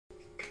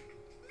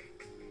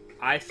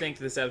I think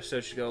this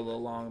episode should go a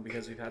little long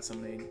because we've had so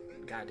many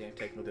goddamn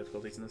technical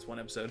difficulties in this one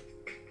episode.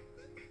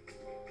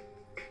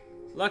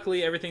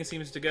 Luckily, everything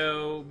seems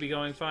to be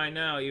going fine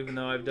now, even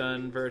though I've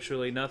done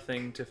virtually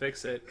nothing to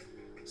fix it.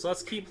 So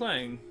let's keep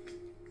playing.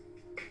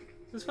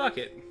 Just fuck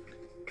it.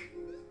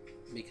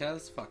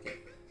 Because fuck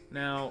it.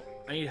 Now,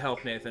 I need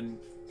help, Nathan.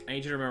 I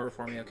need you to remember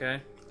for me,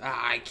 okay?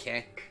 I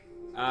can't.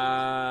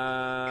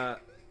 I'll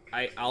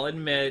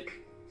admit,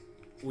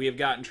 we have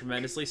gotten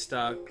tremendously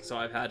stuck, so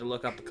I've had to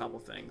look up a couple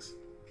things.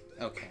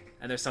 Okay.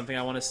 And there's something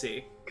I want to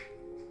see.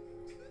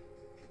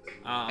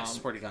 I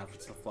swear to God,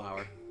 it's the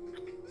flower.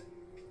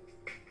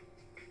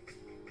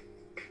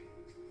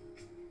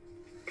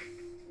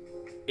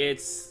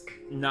 It's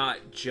not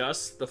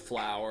just the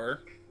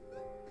flower,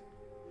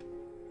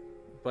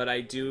 but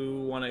I do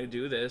want to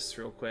do this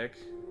real quick.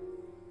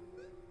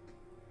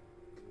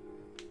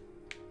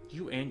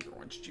 You and your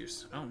orange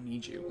juice. I don't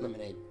need you.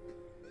 Lemonade.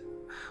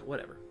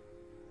 Whatever.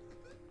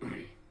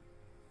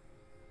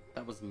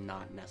 That was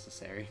not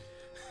necessary.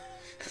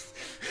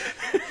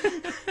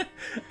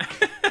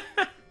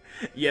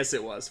 Yes,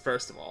 it was,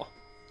 first of all.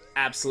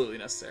 Absolutely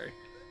necessary.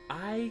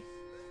 I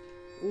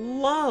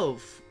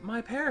love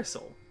my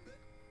parasol.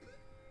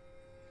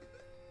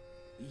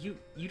 You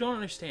don't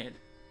understand.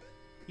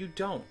 You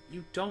don't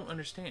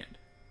understand.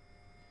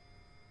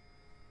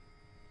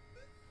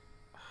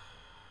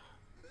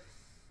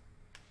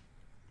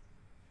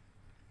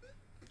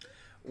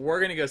 We're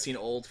gonna go see an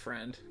old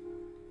friend.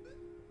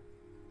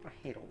 I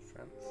hate old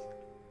friends.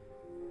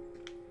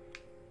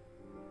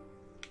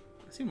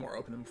 I seem more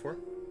open than before.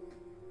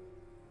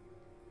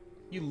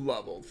 You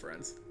love old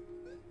friends.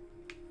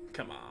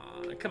 Come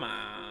on, come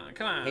on,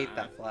 come on. I hate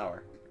that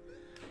flower.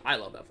 I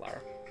love that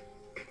flower.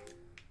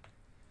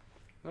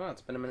 Oh,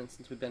 it's been a minute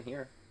since we've been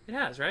here. It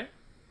has, right?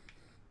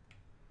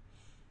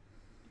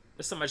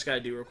 There's something I just gotta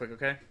do real quick,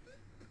 okay?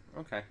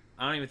 Okay.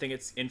 I don't even think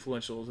it's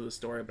influential to the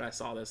story, but I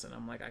saw this and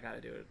I'm like, I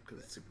gotta do it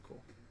because it's super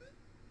cool.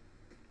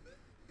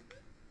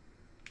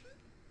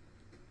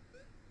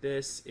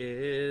 This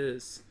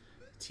is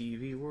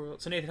TV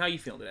World. So Nathan, how you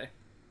feeling today?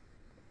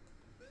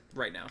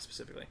 Right now,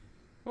 specifically.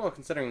 Well,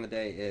 considering the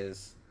day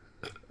is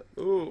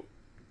Ooh,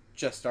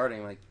 just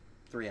starting like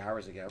 3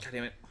 hours ago. God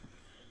damn it.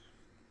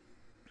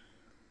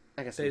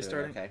 I guess Day's I'm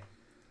doing starting. okay.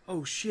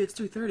 Oh shit, it's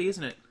 3:30,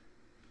 isn't it?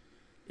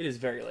 It is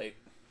very late.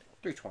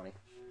 3:20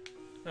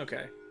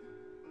 Okay.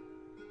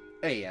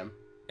 a.m.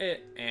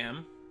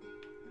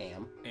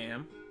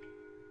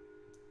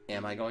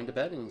 Am I going to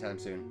bed anytime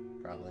soon?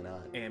 Probably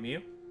not. Am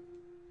you?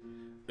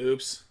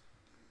 Oops.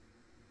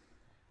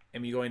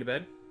 Am you going to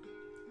bed?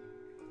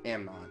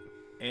 Am not.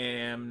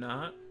 Am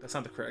not. That's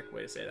not the correct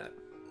way to say that.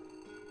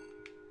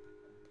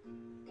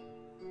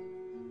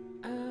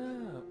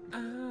 Oh.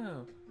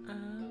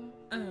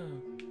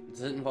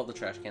 Does it involve the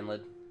trash can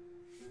lid?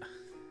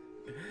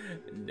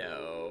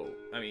 No.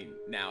 I mean,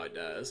 now it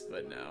does,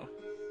 but no.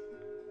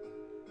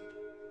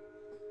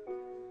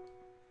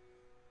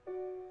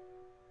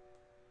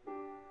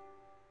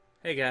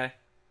 Hey, guy.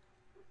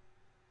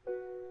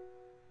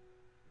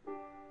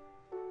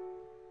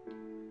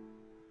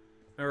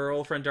 Remember our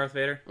old friend Darth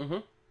Vader? Mm-hmm.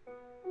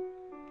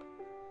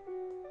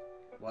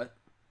 What?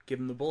 Give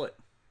him the bullet.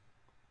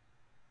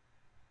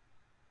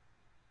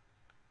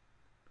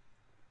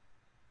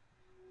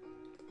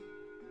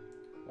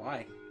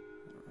 Why?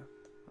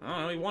 I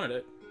don't know, he wanted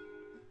it.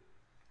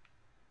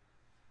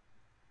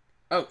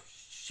 Oh,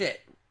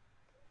 shit.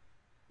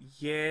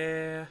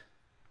 Yeah.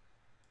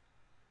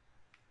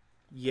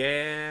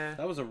 Yeah.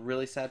 That was a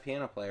really sad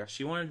piano player.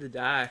 She wanted to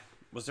die.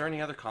 Was there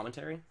any other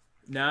commentary?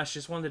 No, she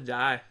just wanted to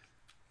die.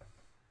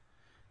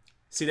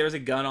 See, there was a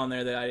gun on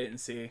there that I didn't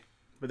see.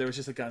 But there was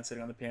just a gun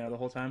sitting on the piano the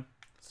whole time.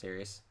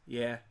 Serious?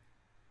 Yeah.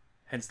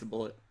 Hence the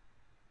bullet.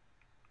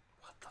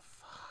 What the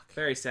fuck?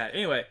 Very sad.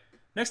 Anyway,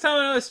 next time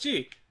on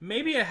OSG,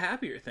 maybe a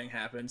happier thing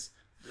happens.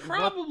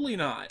 Probably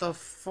not. The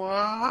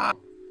fuck?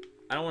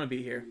 I don't want to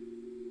be here.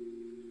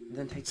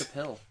 Then take the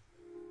pill.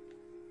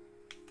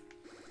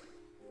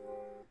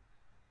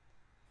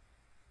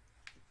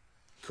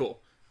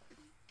 Cool.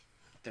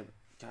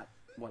 God,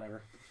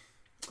 whatever.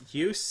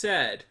 You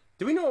said,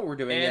 Do we know what we're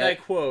doing and yet? I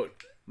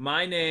quote,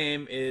 "My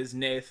name is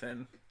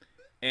Nathan,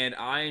 and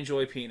I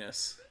enjoy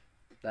penis.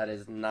 That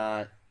is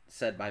not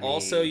said by me.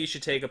 Also, you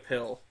should take a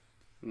pill."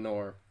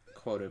 Nor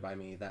quoted by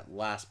me. That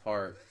last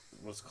part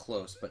was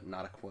close, but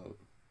not a quote.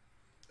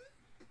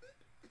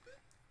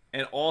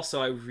 And also,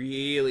 I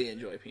really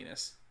enjoy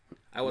penis.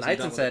 I wasn't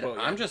done Knightson with said, the quote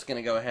yet. I'm just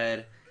going to go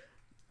ahead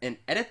and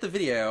edit the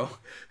video,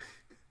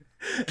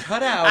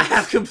 cut out. I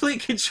have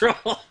complete control.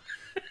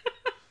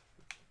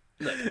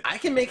 Look, I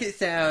can make it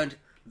sound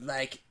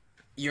like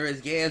you're as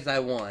gay as I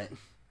want.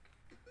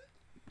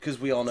 Because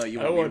we all know you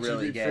want to be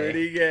really gay.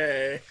 Pretty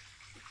gay.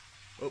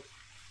 Oh.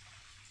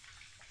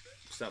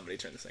 Somebody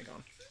turn the sink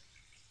on.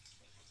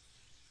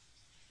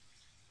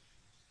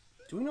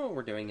 Do we know what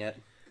we're doing yet?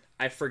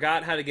 I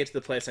forgot how to get to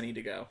the place I need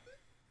to go.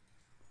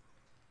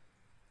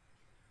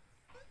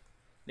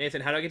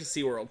 Nathan, how do I get to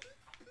SeaWorld?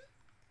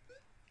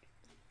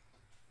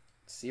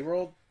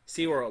 SeaWorld?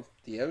 SeaWorld.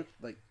 The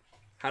like.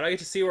 How do I get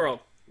to SeaWorld?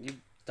 You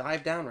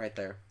dive down right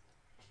there.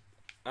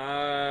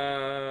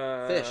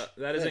 Fish.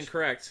 That is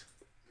incorrect.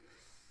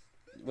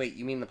 Wait,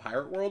 you mean the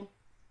pirate world?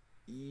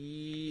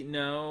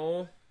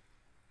 No.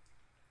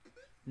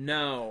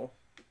 No.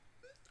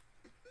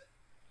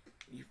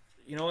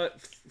 You know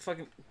what?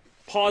 Fucking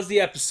pause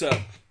the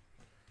episode.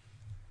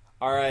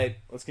 All right,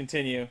 let's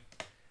continue.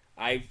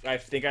 I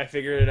think I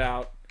figured it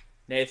out.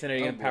 Nathan, are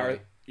you gonna power?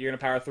 You're gonna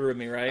power through with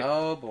me, right?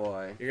 Oh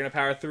boy. You're gonna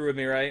power through with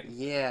me, right?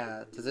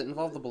 Yeah. Does it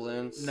involve the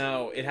balloons?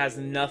 No, it has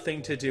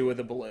nothing to do with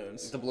the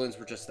balloons. The balloons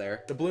were just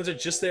there. The balloons are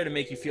just there to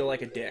make you feel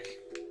like a dick.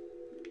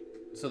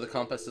 So the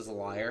compass is a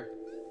liar?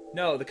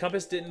 No, the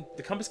compass didn't.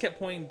 The compass kept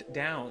pointing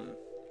down.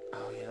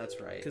 Oh yeah,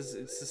 that's right. Because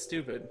it's so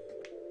stupid.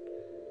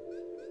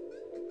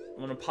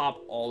 I'm gonna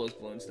pop all those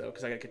balloons though,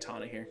 because I got a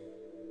katana here.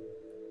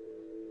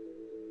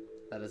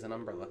 That is an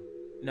umbrella.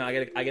 No, I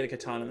get a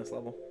katana in this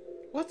level.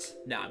 What?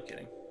 Nah, I'm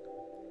kidding.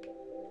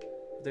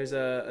 There's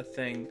a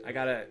thing.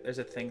 There's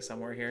a thing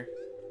somewhere here.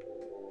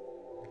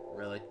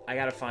 Really? I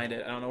gotta find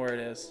it. I don't know where it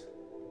is.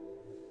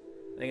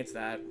 I think it's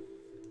that.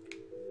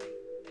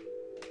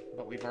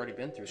 But we've already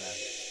been through that.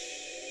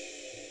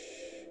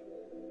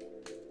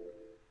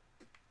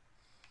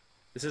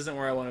 This isn't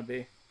where I want to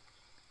be.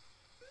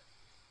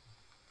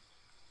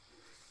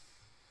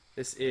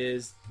 This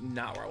is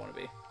not where I want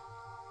to be.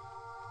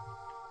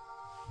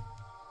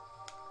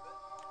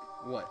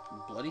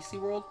 What? Bloody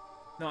SeaWorld?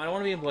 No, I don't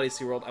want to be in Bloody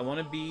SeaWorld. I want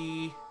to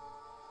be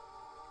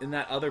in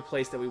that other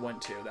place that we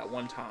went to that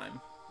one time.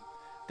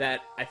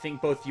 That I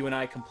think both you and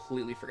I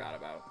completely forgot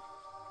about.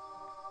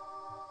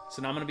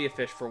 So now I'm going to be a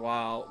fish for a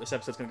while. This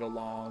episode's going to go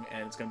long,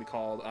 and it's going to be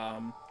called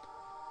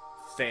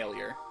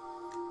Failure.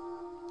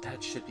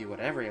 That should be what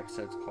every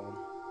episode's called.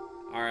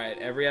 Alright,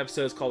 every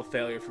episode is called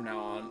Failure from now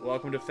on.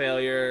 Welcome to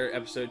Failure,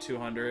 episode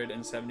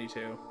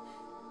 272.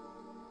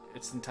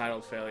 It's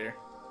entitled Failure.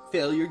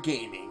 Failure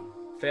Gaming.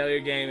 Failure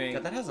Gaming.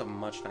 God, that has a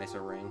much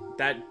nicer ring.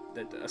 That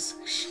does,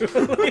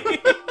 actually.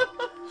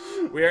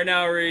 We are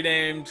now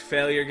renamed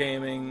Failure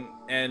Gaming,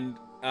 and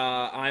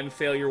I'm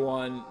Failure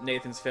 1,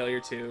 Nathan's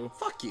Failure 2.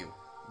 Fuck you.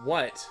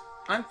 What?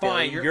 I'm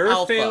Fine, Failure you're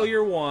Alpha.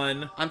 Failure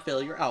 1. I'm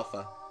Failure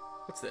Alpha.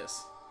 What's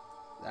this?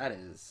 That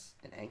is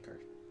an anchor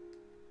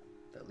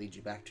that leads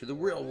you back to the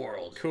real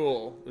world.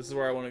 Cool. This is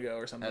where I want to go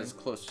or something. As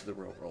close to the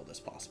real world as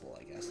possible,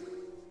 I guess.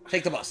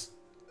 Take the bus.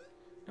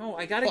 No,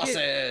 I gotta get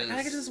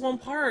to this one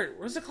part.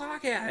 Where's the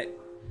clock at?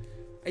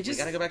 I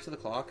gotta go back to the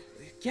clock?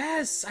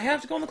 Yes, I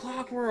have to go in the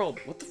clock world.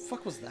 What the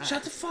fuck was that?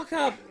 Shut the fuck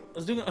up. I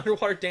was doing an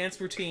underwater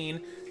dance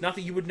routine. Not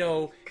that you would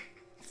know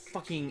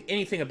fucking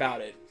anything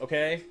about it,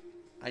 okay?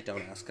 I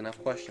don't ask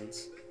enough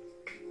questions.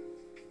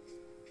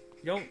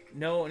 You don't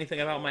know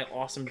anything about my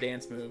awesome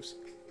dance moves.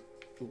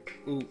 Ooh,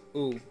 ooh,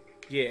 ooh.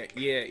 Yeah,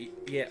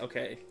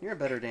 okay. You're a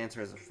better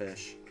dancer as a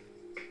fish.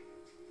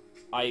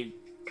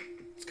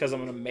 It's because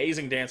I'm an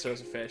amazing dancer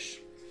as a fish.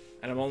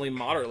 And I'm only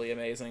moderately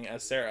amazing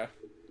as Sarah.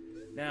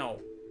 Now,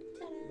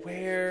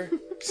 where...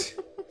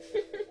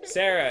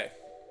 Sarah,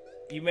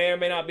 you may or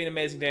may not be an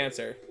amazing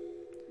dancer.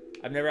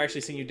 I've never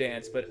actually seen you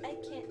dance, but... I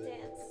can't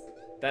dance.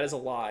 That is a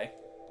lie.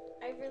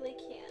 I really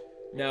can't.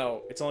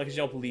 No, it's only because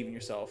you don't believe in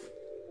yourself.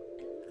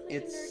 I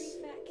look like a nerdy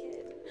fat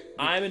kid.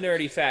 I'm a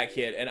nerdy fat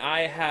kid, and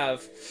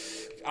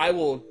I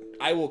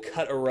will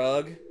cut a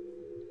rug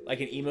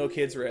like an emo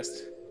kid's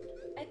wrist.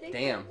 I think.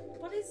 Damn.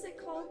 What is it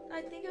called?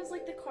 I think it was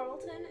like the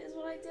Carlton is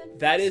what I did.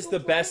 That is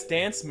the best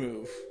dance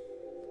move.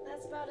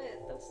 That's about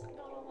it. That's about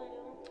all I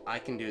know. I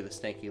can do the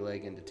stanky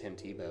leg into Tim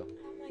Tebow.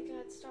 Oh my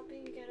god, stop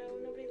being ghetto.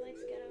 Nobody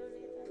likes ghetto,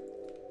 Nathan.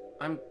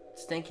 I'm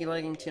stanky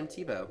legging Tim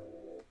Tebow.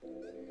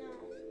 No.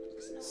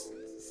 Just no.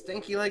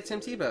 Stanky leg Tim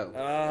Tebow.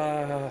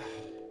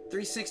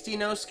 360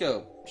 no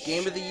scope.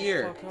 Game of the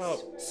year. Fuck up.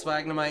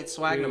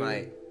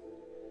 Swagnomite.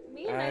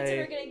 Me and Nathan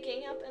are gonna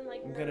gang up and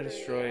like. I'm gonna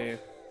destroy you.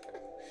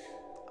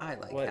 I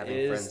like What having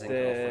is friends and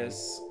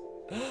girlfriends.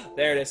 this?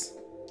 There it is. I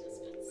was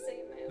about to say,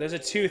 man. There's a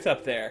tooth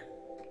up there.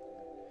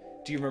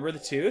 Do you remember the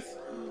tooth?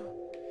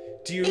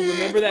 Do you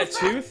remember that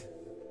tooth?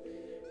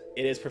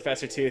 It is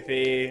Professor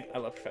Toothy. I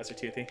love Professor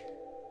Toothy.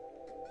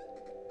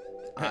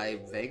 I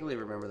vaguely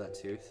remember that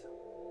tooth.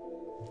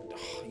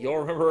 You'll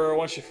remember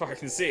once you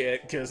fucking see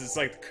it, because it's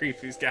like the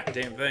creepiest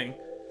goddamn thing.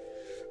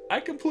 I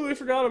completely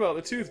forgot about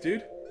the tooth,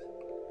 dude.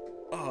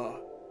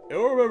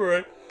 You'll remember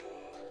it.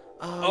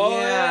 Oh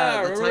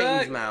yeah, the remember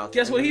Titan's that? mouth.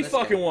 Guess And what then he this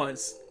fucking guy.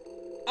 wants?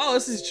 Oh,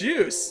 this is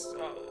juice.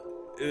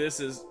 This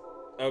is...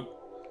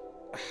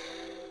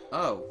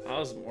 Oh, that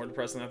was more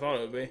depressing than I thought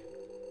it would be.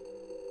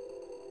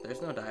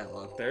 there's no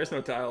dialogue. There is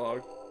no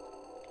dialogue.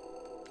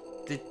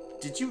 Did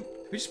you...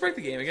 Did we just break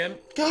the game again?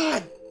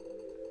 God!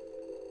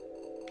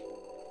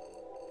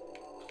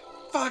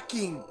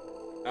 Fucking...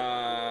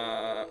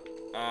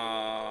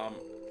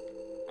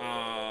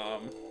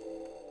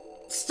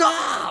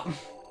 Stop!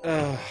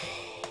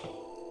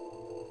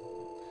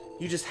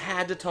 You just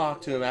had to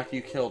talk to him after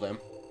you killed him.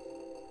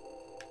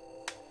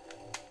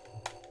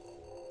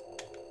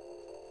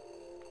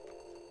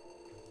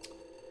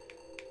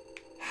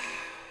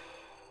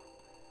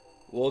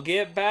 We'll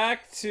get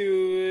back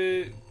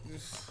to...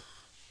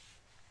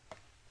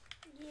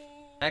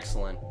 Yeah.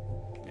 Excellent.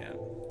 Yeah.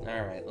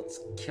 Alright, let's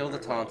kill the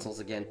tonsils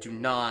again. Do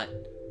not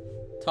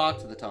talk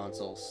to the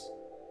tonsils.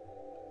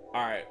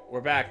 Alright,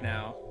 we're back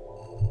now.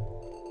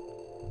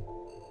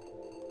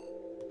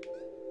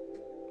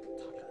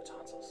 Talk to the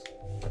tonsils.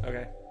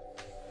 Okay.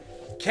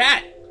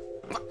 Cat!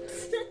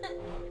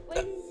 Why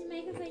did you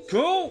make a face?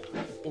 Go!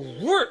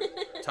 Work!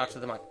 Talk to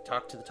the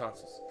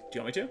tonsils. Do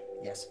you want me to?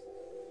 Yes.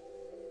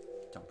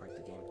 Don't break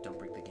the game. Don't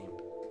break the game.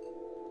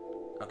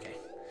 Okay.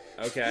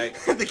 Okay.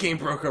 The game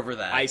broke over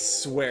that. I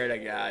swear to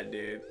God,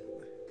 dude.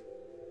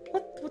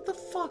 What the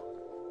fuck?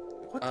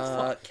 What the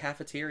fuck?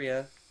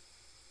 Cafeteria.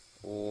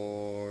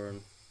 Or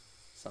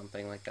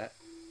something like that.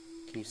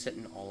 Can you sit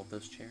in all of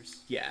those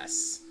chairs?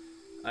 Yes.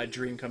 A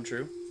dream come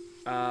true.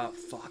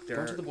 Fuck.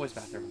 Go to the boys'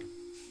 bathroom.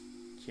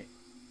 Can't.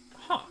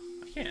 Huh.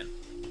 I can.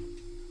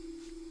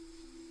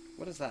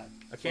 What is that?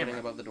 A Floating camera.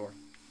 above the door.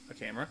 A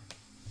camera.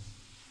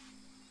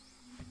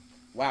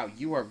 Wow,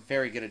 you are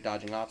very good at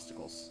dodging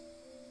obstacles.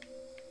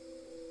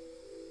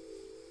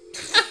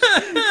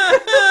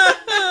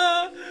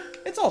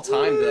 It's all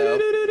timed, though.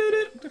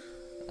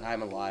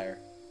 I'm a liar.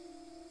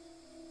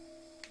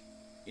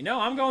 You know,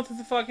 I'm going through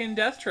the fucking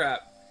death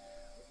trap.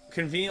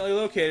 Conveniently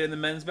located in the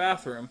men's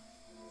bathroom.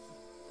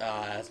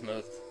 As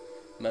most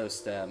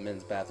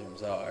men's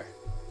bathrooms are.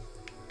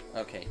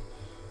 Okay.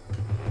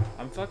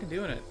 I'm fucking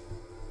doing it.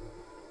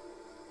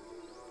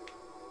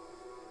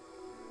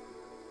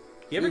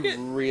 You ever get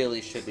really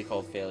should be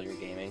called failure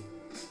gaming.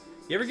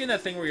 You ever get in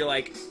that thing where you're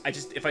like,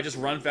 if I just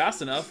run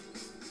fast enough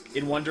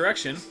in one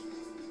direction,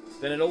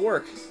 then it'll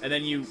work, and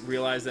then you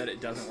realize that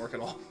it doesn't work at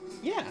all.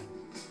 Yeah.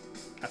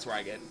 That's where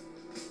I get.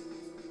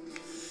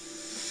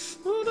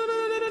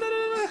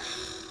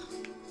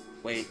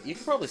 Wait, you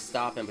can probably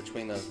stop in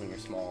between those when you're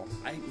small.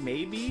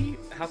 Maybe.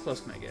 How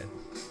close can I get?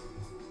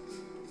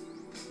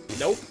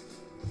 Nope.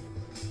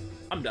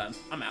 I'm done.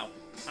 I'm out.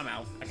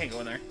 I can't go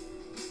in there.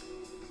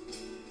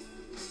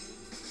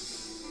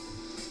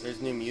 There's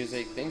new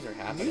music. Things are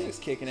happening. Music's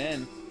kicking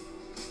in.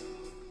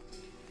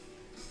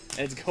 And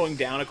it's going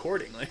down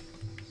accordingly.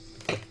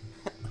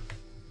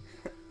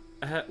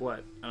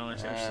 What? I don't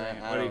understand what you're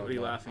saying. What are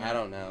you laughing at? I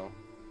don't know.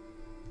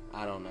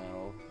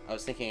 I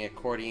was thinking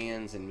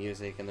accordions and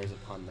music, and there's a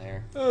pun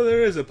there. Oh,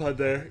 there is a pun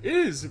there. It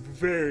is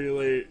very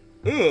late.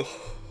 Ugh.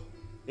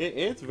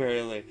 It's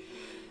very late.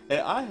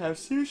 And I have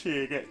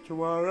sushi again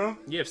tomorrow.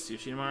 You have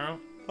sushi tomorrow?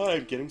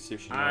 I'm getting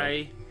sushi tomorrow.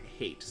 I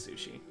hate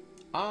sushi.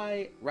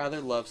 I rather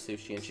love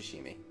sushi and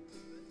sashimi.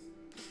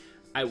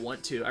 I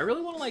want to. I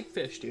really want to like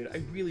fish, dude.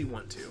 I really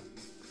want to.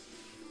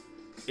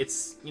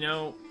 It's,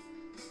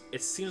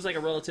 it seems like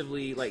a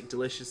relatively,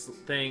 delicious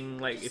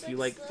thing, if you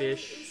like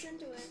fish. Ease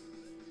into it.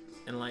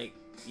 And,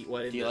 eat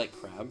what Do you like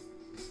crab?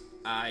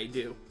 I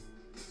do.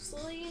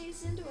 Slowly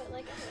ease into it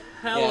like I did.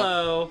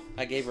 Hello.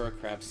 Yeah, I gave her a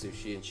crab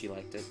sushi and she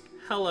liked it.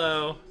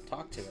 Hello.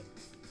 Talk to it.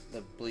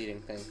 The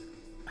bleeding thing.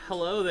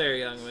 Hello there,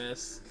 young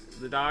miss.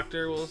 The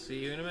doctor will see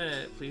you in a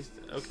minute. Please.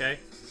 Okay.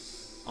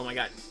 Oh my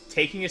god.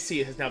 Taking a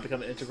seat has now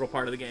become an integral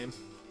part of the game.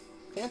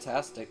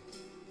 Fantastic.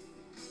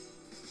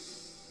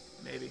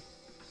 Maybe.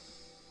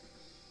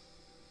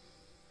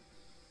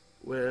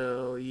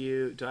 Will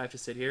you... Do I have to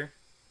sit here?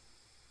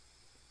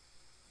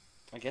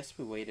 I guess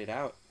we wait it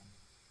out.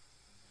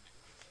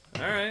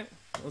 Alright.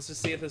 Let's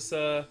just see if this,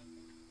 Is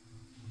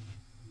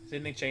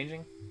anything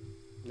changing?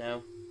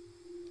 No.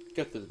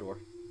 Go through the door.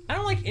 I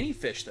don't like any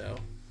fish, though.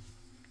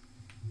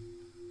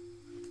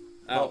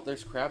 Well,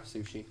 there's crab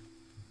sushi.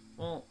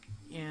 Well,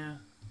 yeah.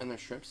 And there's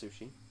shrimp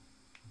sushi.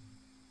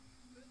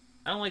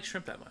 I don't like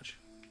shrimp that much.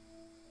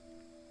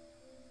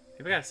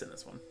 Maybe I gotta sit in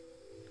this one.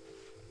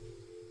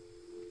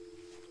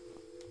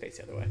 Face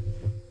the other way.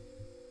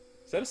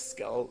 Is that a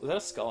skull? Is that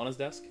a skull on his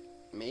desk?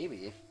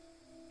 Maybe.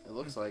 It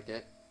looks like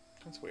it.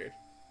 That's weird.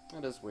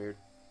 That is weird.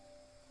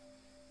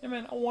 Yeah,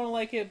 man, I want to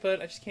like it,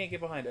 but I just can't get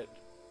behind it.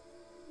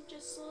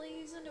 Just slowly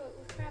ease into it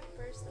with crab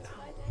first. That's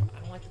what I did. I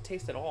don't like the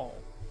taste at all.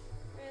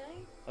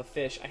 Really? Of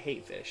fish. I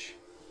hate fish.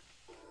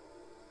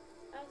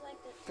 I was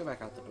like that. Go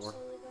back out the door.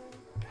 Slowly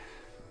going.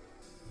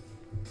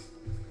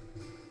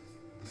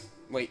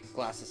 Wait,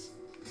 glasses.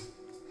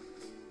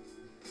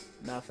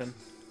 Nothing.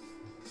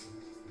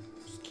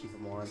 Just keep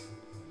them on.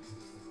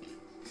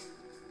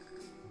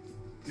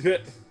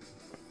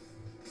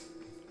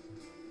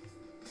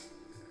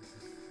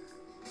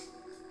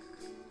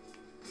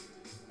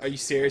 Are you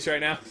serious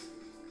right now?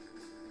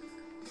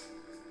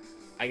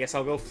 I guess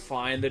I'll go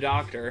find the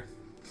doctor.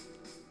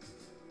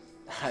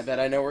 I bet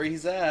I know where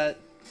he's at.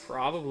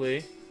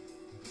 Probably.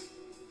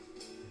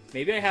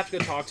 Maybe I have to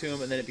go talk to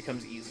him and then it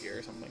becomes easier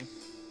or something.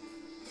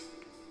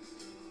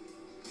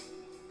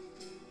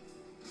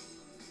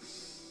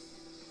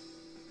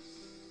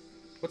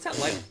 What's that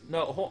light?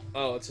 No,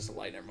 oh, it's just a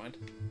light, never mind.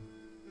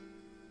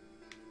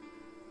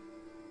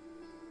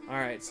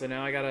 Alright, so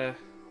now I gotta...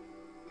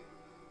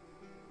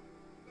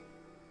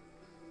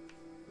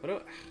 What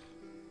do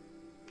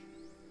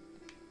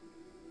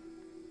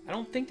I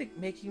don't think that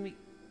making me...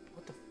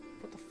 What the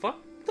fuck?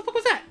 What the fuck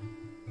was that?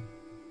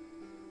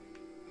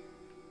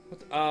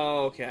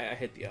 Oh, okay, I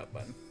hit the up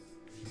button.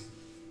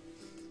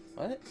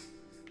 What?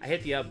 I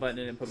hit the up button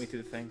and it put me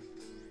through the thing.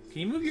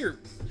 Can you move your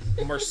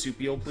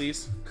marsupial,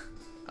 please?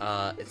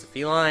 It's a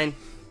feline.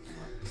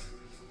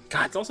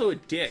 God, it's also a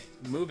dick.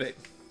 Move it.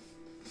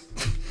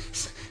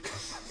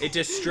 It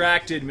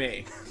distracted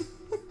me.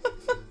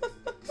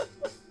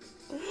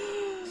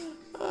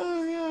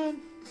 Oh god,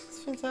 it's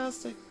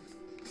fantastic.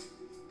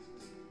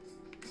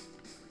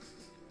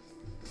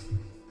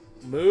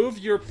 Move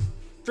your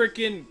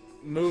freaking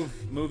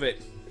move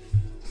it.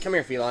 Come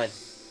here, feline.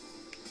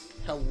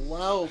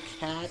 Hello,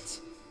 cat.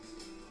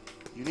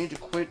 You need to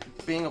quit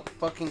being a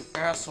fucking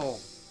asshole.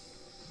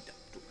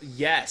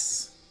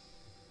 Yes.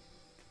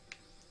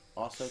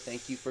 Also,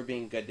 thank you for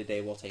being good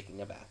today while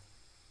taking a bath.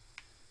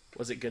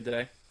 Was it good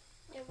today?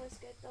 It was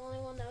good. The only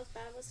one that was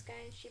bad was Sky,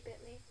 and she bit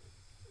me.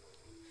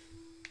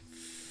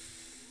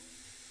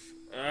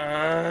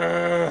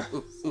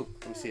 Ooh,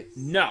 let me see it.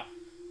 No.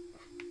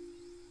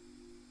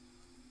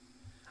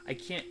 I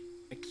can't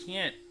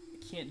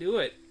do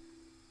it.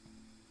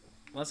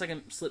 Unless I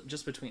can slip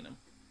just between them.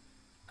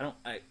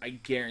 I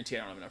guarantee I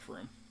don't have enough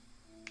room.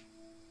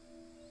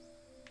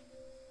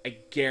 I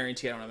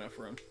guarantee I don't have enough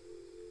room.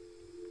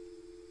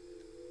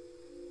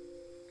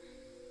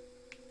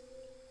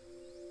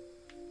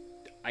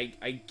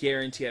 I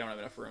guarantee I don't have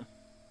enough room.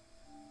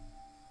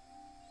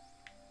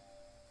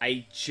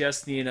 I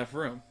just need enough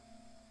room.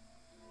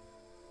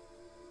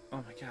 Oh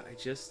my god,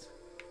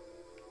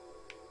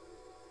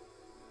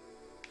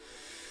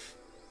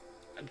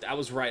 I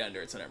was right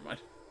under it, so never mind.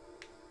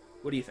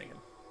 What are you thinking?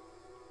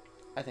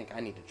 I think I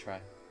need to try.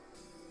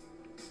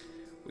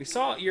 We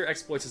saw your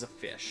exploits as a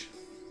fish.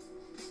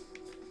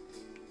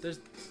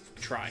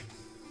 Try.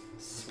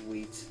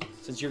 Sweet.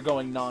 Since you're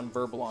going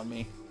non-verbal on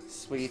me.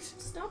 Sweet.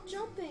 Stop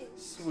jumping.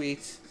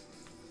 Sweet.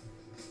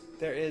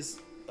 There is...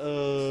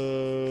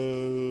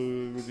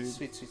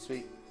 Sweet, sweet,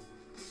 sweet.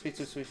 Sweet,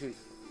 sweet, sweet, sweet.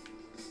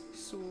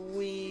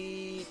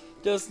 Sweet.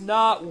 Does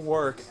not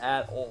work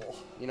at all.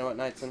 You know what,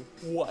 Knightson?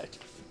 What?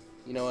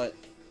 You know what?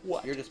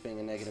 What? You're just being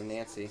a negative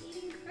Nancy.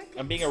 Eating crickets.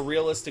 I'm being a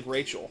realistic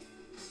Rachel.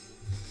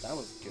 That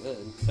was good.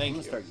 Thank I'm you.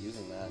 gonna start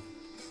using that.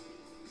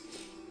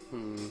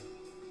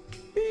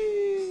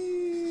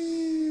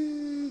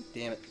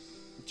 Damn it.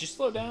 Did you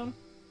slow down?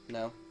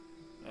 No.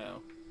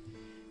 No.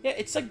 Yeah,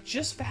 it's like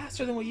just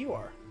faster than what you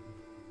are.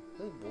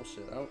 This is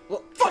bullshit. I don't...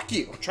 Well, fuck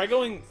you! Try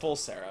going full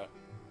Sarah.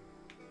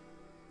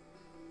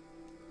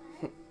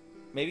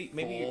 Maybe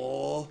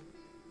Oh.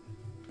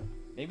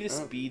 maybe the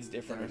Oh, speed's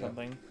different there or we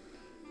go. something.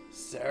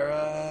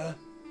 Sarah.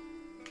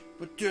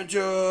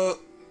 Potential.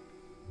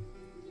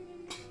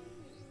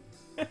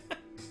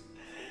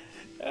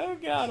 Oh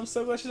god, I'm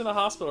so glad she's in the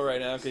hospital right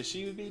now because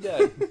she would be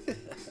dead.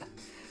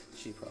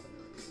 She probably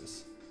already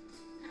is.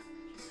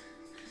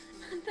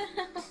 What the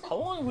hell? How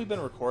long have we been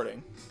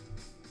recording?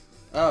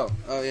 Oh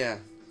yeah.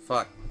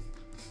 Fuck.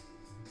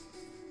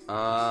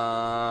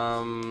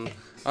 On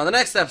the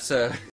next episode.